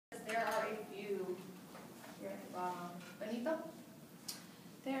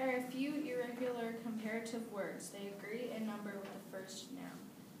few irregular comparative words. They agree in number with the first noun.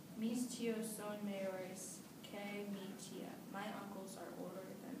 Mis tíos son mayores que mi tía. My uncles are older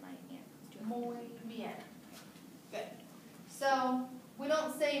than my aunt. Muy bien. Good. So we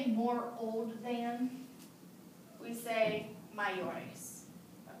don't say more old than. We say mayores.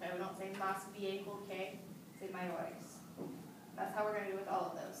 Okay, we don't say más viejo que. Say mayores. That's how we're going to do with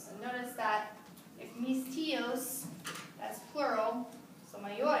all of those. And notice that if mis tíos, that's plural, so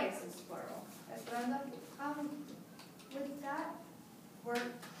mayores is plural. Esperanza? Would that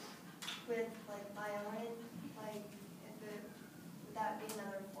work with like violin? Like if it would that be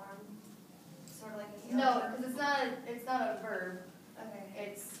another form? Sort of like an No, because it's not a verb.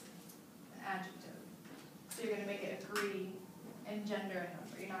 Okay. It's an adjective. So you're going to make it agree in gender and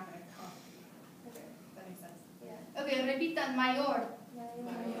number. You're not going to count. Okay, that makes sense. Yeah. Okay, repitan mayor.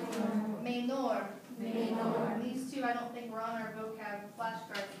 Menor. Menor. These two I don't think were on our vocab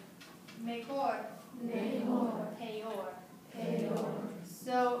flashcards. Mejor. Mejor. Peor. Peor.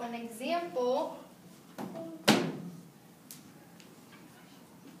 So an example.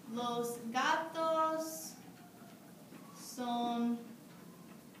 Los gatos son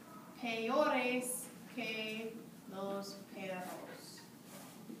peores que los perros.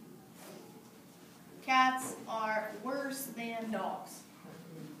 Cats are worse than dogs.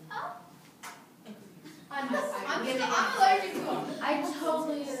 I'm allergic to them. I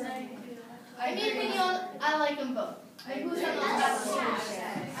totally agree. In my opinion, I like them both. Me gustan los gatos.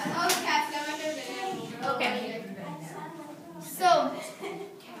 All the cats, I'm not going to Okay. So,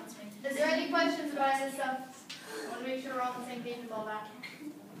 is there any questions about this stuff? I want to make sure we're all on the same page with all that.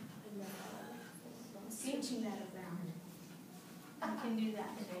 Switching that around. I can do that.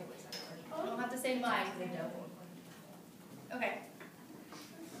 I don't have to say my. Okay.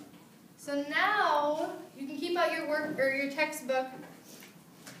 So now you can keep out your work or your textbook.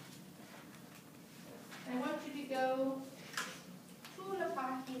 I want you to go to la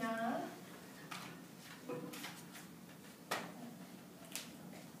página.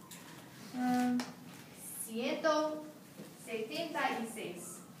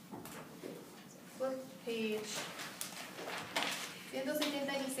 176. Flip page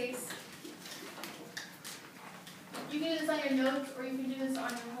 176. You can do this on your notes, or you can do this on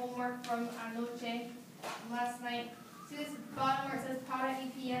your homework from anoche, from last night. See this bottom where it says para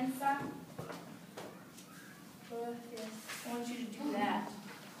y piensa? I want you to do that.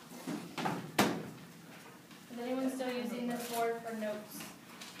 Is anyone still using this board for notes?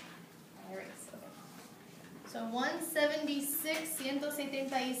 Alright, so 176,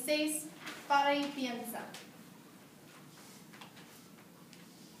 176, para y piensa.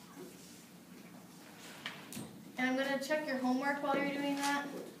 And I'm going to check your homework while you're doing that.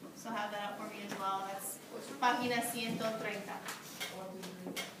 So have that up for me as well. That's página 130.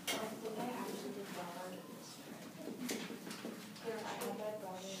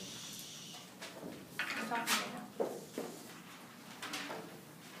 I'm talking right now.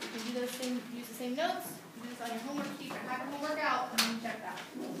 You can use the same notes. Do this on your homework sheet or have your homework out and then check that.